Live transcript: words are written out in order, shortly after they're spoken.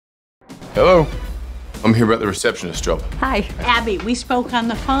Hello. I'm here about the receptionist job. Hi. Abby, we spoke on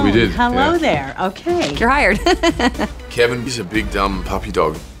the phone. We did, Hello yeah. there. Okay. You're hired. Kevin, he's a big, dumb puppy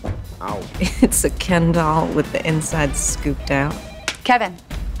dog. Ow. It's a Ken doll with the inside scooped out. Kevin,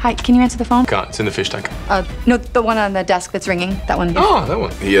 hi, can you answer the phone? Can't. It's in the fish tank. No, the one on the desk that's ringing. That one. Oh, that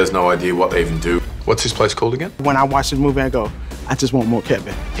one. He has no idea what they even do. What's this place called again? When I watch this movie, I go, I just want more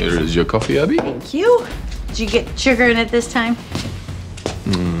Kevin. Here is your coffee, Abby. Thank you. Did you get sugar in it this time?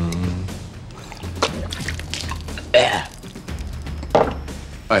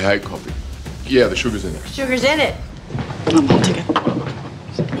 I hate coffee. Yeah, the sugar's in there. Sugar's in it. I'll take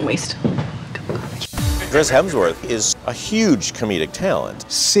it. Waste. Chris Hemsworth is a huge comedic talent.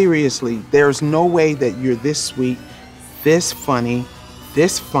 Seriously, there's no way that you're this sweet, this funny,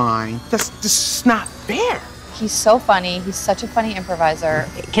 this fine. That's just not fair. He's so funny. He's such a funny improviser.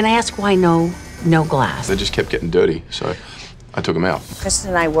 Can I ask why no glass? They just kept getting dirty, so I took them out. Kristen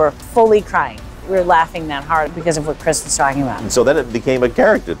and I were fully crying. We were laughing that hard because of what Chris was talking about. And so then it became a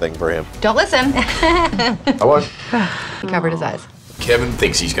character thing for him. Don't listen. I won't. He covered his eyes. Kevin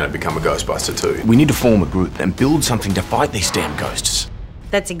thinks he's going to become a Ghostbuster too. We need to form a group and build something to fight these damn ghosts.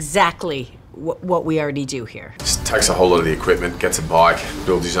 That's exactly what we already do here. Just takes a whole lot of the equipment, gets a bike,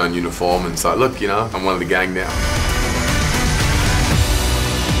 builds his own uniform, and it's like, look, you know, I'm one of the gang now.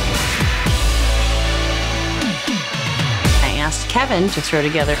 I asked Kevin to throw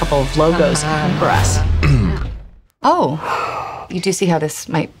together a couple of logos for us. Oh, you do see how this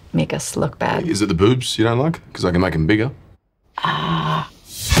might make us look bad. Is it the boobs you don't like? Because I can make them bigger.